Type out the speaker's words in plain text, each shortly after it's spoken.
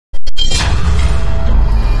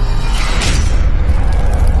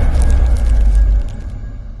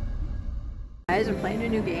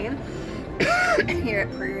new game here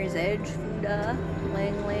at Prairie's Edge. Fuda,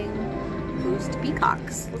 Lang Lang, Boost,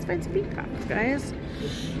 Peacocks. Let's find some peacocks, guys.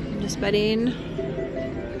 I'm just betting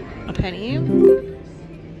a penny.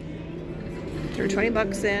 Threw 20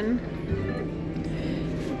 bucks in.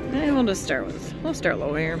 And we'll just start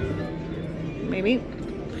low here. Maybe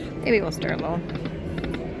we'll start low.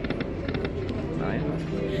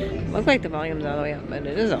 Looks like the volume's all the way up, but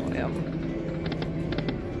it is all the way up.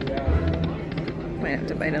 Might have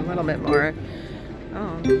to bite a little bit more.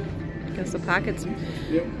 Oh, because the pot's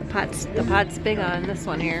big on this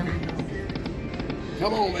one here.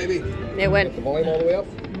 Come on, baby. It went. Get the volume all the way up.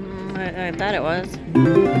 I thought it was.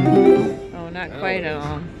 Oh, not quite at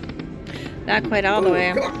all. Not quite all the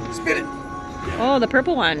way. Come on, spin it. Oh, the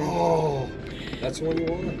purple one. Oh, that's the one you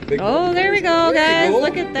want. Big oh, there we go, guys. Go.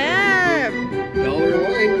 Look at that. $1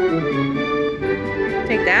 away.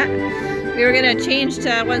 Take that. We were gonna change to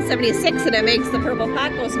 176, and it makes the purple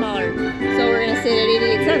pot go smaller. So we're gonna sit at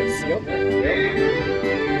 88 cents. Yep.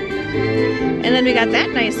 And then we got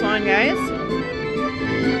that nice one, guys.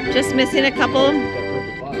 Just missing a couple.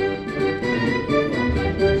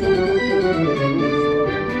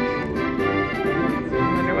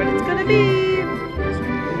 Wonder what it's gonna be.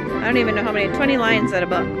 I don't even know how many. 20 lines at a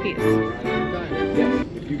buck piece.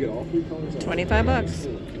 If you get all 3 colors, 25 bucks.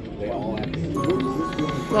 they all have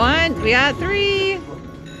One, we got 3.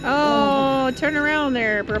 Oh, turn around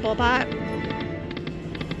there, purple pot.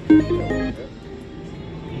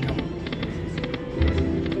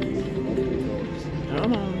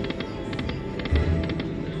 Come on.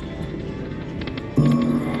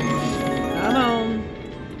 Come on.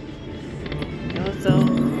 So,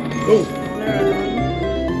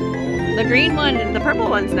 the green one and the purple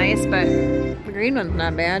one's nice, but the green one's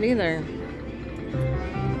not bad either.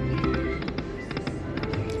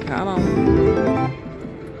 Come on.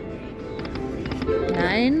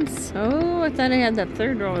 9s. Oh, I thought I had that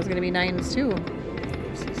third row was going to be 9s too.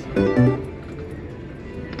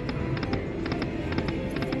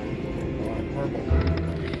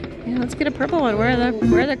 Yeah, let's get a purple one. Where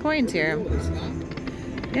are the coins here?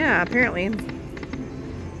 Yeah, apparently.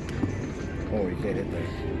 Oh, you can't hit that.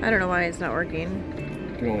 I don't know why it's not working.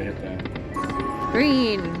 You can only hit that.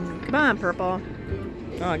 Green. Come on, purple.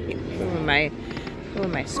 Oh, I keep moving my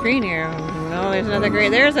screen here. No, there's another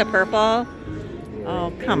green. There's a purple.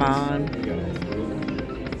 Oh, come on.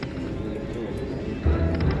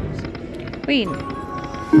 Queen.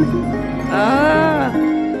 Oh.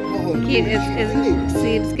 It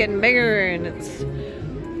seems getting bigger and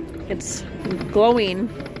it's glowing.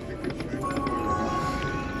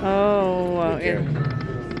 Oh,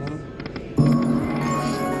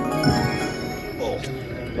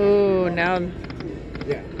 ooh, now.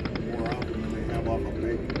 Yeah.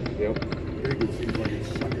 Yep.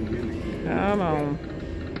 Come on.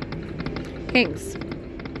 Kings.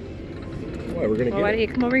 Why, we're gonna get Why don't you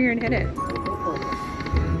come over here and hit it?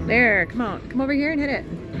 There, come on. Come over here and hit it.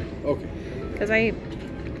 Okay. Because I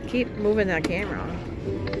keep moving that camera.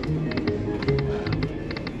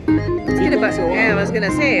 Let's get a bunch. Yeah, I was going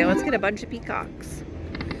to say, let's get a bunch of peacocks.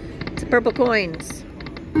 It's purple coins.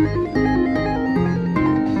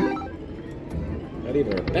 Not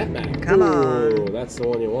even a Batman. Come on. Oh, that's the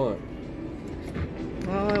one you want.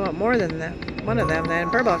 Well, I want more than that. One of them then.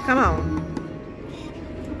 Purple, come on.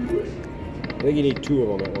 I think you need 2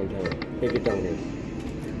 of them at one time. Take it down here.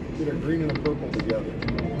 Get a green and a purple together.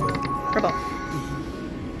 Purple.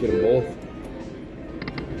 Get them both.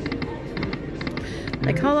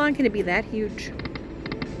 Like, how long can it be that huge?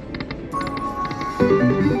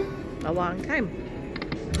 A long time.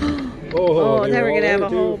 Oh, then we're going to have a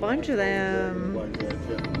whole bunch of them.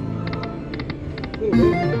 A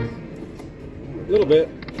little bit.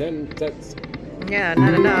 10 cents. Yeah,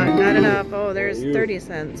 not enough. Not enough. Oh, there's 30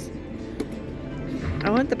 cents. I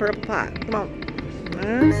want the purple pot. Come on.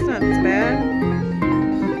 That's not as bad.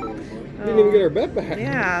 Didn't even get our bet back.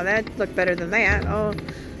 Yeah, that looked better than that. Oh,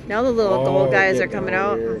 now the little gold guys are coming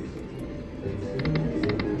out. Here.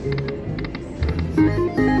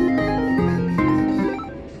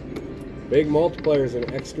 Big multipliers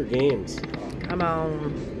and extra games. Come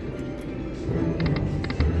on.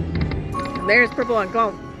 There's purple one.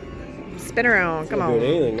 Come on. Spin around. Come on. Not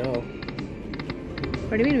doing anything now.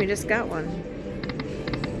 What do you mean? We just got one.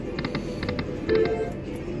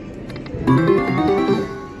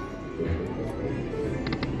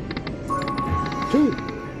 Two.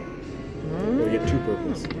 We'll get 2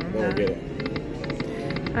 purples. We'll get it.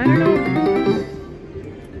 I don't know.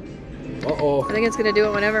 Uh-oh. I think it's going to do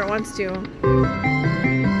it whenever it wants to.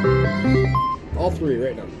 All 3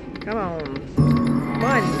 right now. Come on.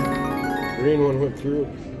 One. Green one went through.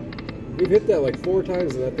 We've hit that like 4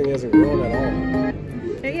 times and that thing hasn't grown at all.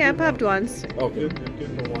 Yeah, it popped once. Okay. It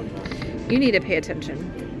did the one time. You need to pay attention.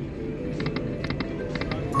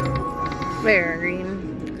 There,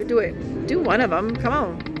 green. Do it. Do one of them. Come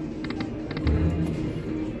on.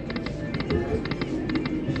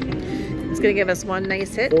 It's gonna give us one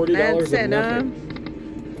nice hit. $40 That's and it. nothing.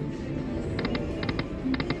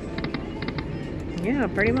 Yeah,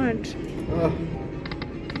 pretty much.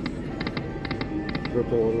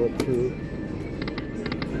 Purple one went through.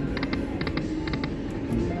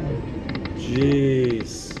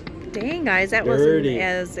 Jeez. Dang, guys, that Dirty. wasn't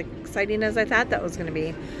as exciting as I thought that was gonna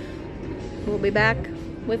be. We'll be back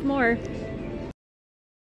with more.